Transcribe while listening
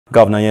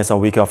Governor Nyesom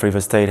Wike of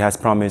Rivers State has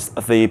promised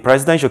the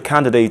presidential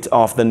candidate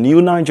of the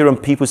new Nigerian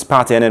People's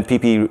Party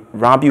NNPP,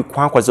 Rabiu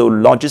Kwankwaso,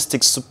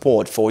 logistics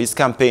support for his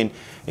campaign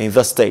in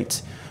the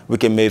state.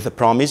 Wike made the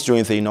promise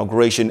during the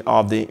inauguration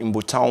of the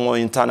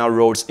Mbutawa internal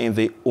roads in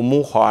the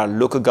Umuhua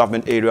local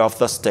government area of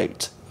the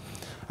state.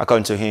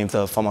 According to him,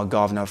 the former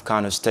governor of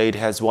Kano State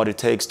has what it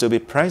takes to be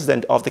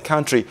president of the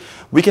country.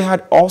 Wike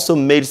had also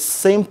made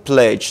same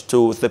pledge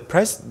to the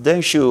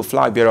presidential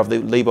flag bearer of the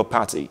Labour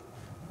Party,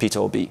 Peter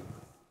Obi.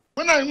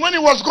 When he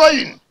was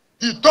going,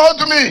 he told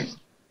me,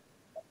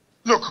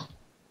 look,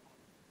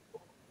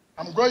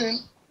 I'm going.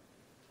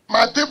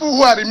 My people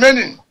who are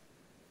remaining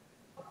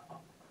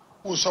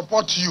will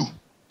support you.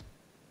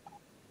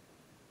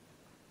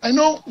 I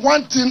know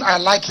one thing I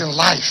like in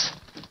life.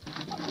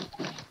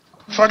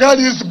 Forget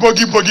these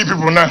bogey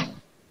people now.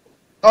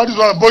 All these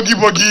one bogey.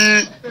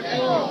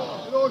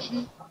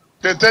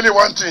 They tell you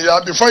one thing, yeah,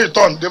 before you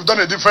turn, they've done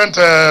a different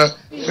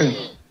thing.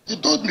 He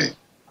told me,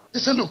 he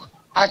said, look,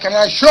 I can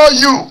assure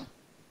you,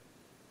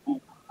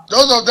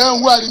 those of them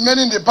who are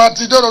remaining in the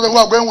party, those of them who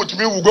are going with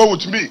me will go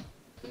with me.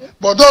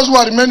 But those who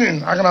are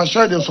remaining, I can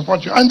assure you they'll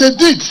support you. And they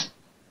did.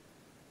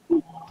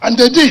 And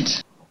they did.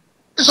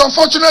 It's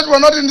unfortunate we're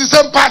not in the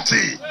same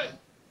party.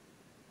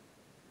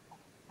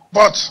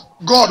 But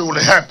God will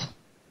help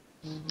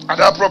at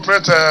the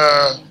appropriate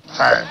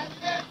time.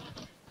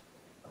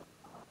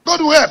 God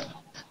will help.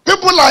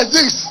 People like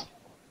this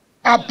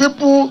are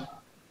people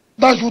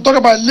that should talk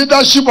about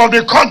leadership of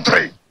the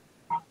country.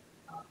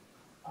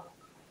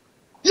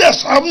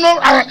 Yes, I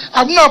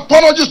have no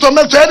apologies to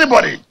make to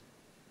anybody.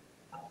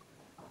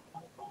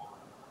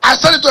 I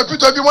said it to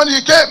Peter when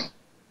he came.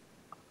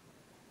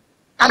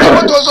 And I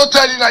want to also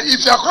tell you that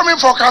if you are coming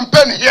for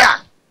campaign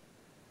here,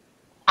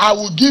 I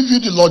will give you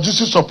the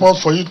logistic support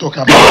for you to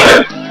campaign.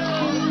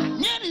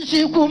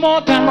 You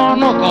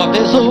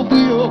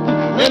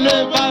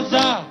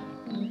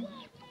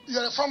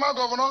are a former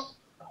governor.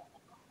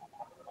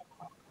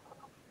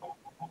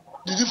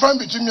 The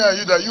difference between me and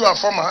you is that you are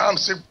former, I am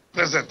still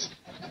present.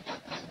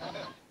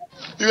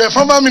 You are a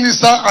former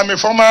minister, I'm a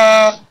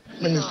former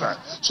minister.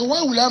 So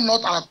why will I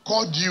not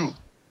accord you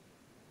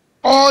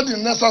all the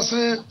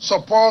necessary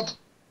support,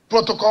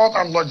 protocol,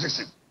 and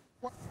logistics?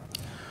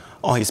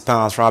 On his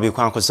part, Rabiu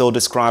Kwankwaso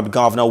described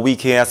Governor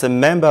Wike as a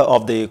member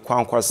of the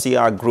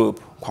Kwankwasia group.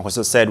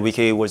 Kwankwaso said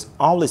Wike was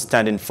always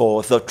standing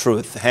for the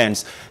truth,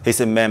 hence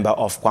he's a member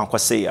of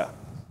Kwankwasia.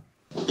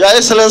 Your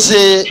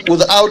Excellency,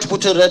 without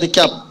putting red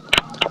cap,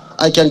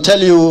 I can tell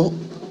you,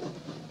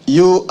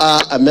 you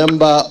are a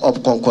member of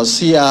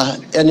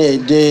Kwankwasia any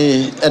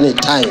day, any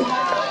time.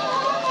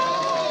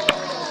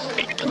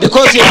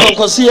 Because in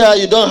Kwankwasia,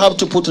 you don't have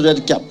to put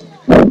red cap.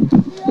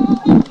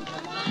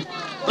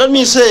 Let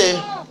me say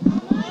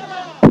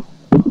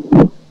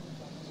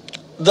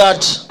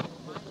that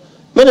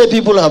many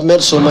people have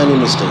made so many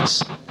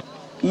mistakes.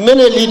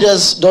 Many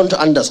leaders don't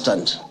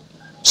understand.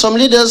 Some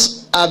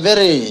leaders are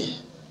very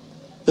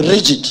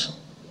rigid.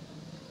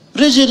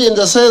 Rigid in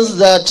the sense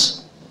that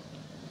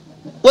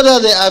whether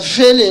they are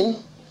failing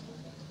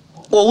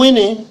or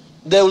winning,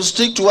 they will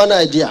stick to one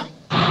idea.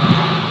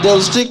 They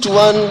will stick to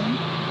one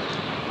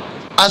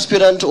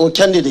aspirant or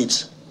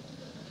candidate,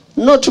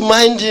 not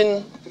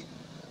minding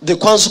the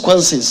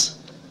consequences,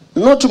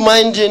 not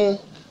minding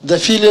the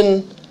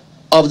feeling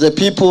of the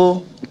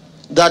people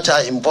that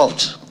are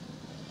involved.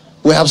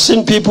 We have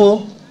seen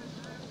people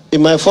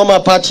in my former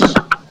party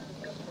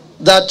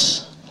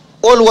that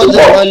all what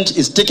they want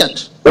is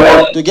ticket,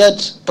 to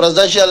get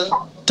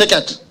presidential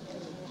ticket.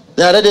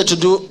 They are ready to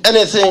do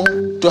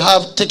anything to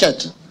have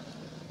ticket.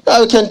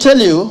 Now I can tell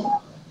you,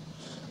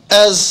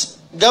 as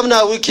Governor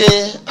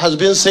Wike has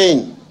been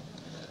saying,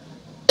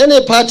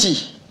 any party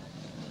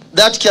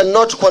that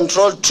cannot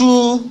control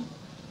two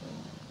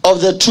of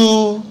the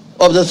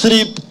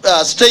three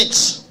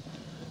states,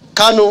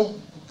 Kano,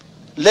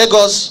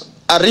 Lagos,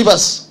 and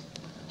Rivers,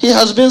 he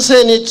has been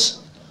saying it,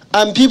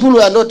 and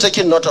people are not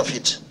taking note of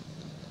it.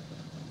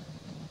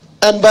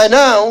 And by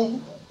now,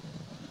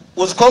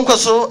 with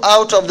Kwankwaso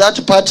out of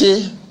that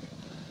party,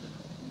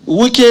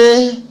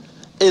 Wike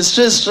is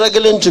still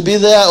struggling to be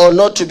there or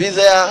not to be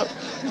there.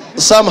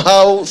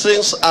 Somehow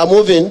things are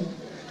moving.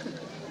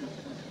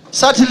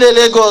 Certainly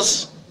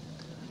Lagos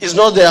is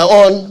not their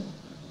own.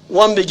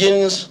 One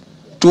begins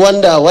to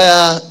wonder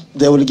where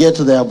they will get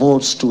their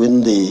votes to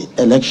win the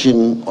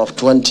election of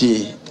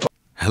 2020.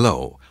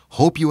 Hello.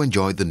 Hope you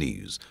enjoyed the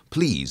news.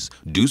 Please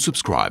do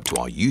subscribe to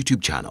our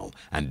YouTube channel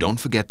and don't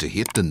forget to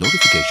hit the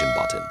notification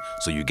button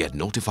so you get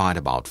notified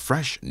about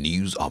fresh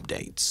news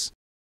updates.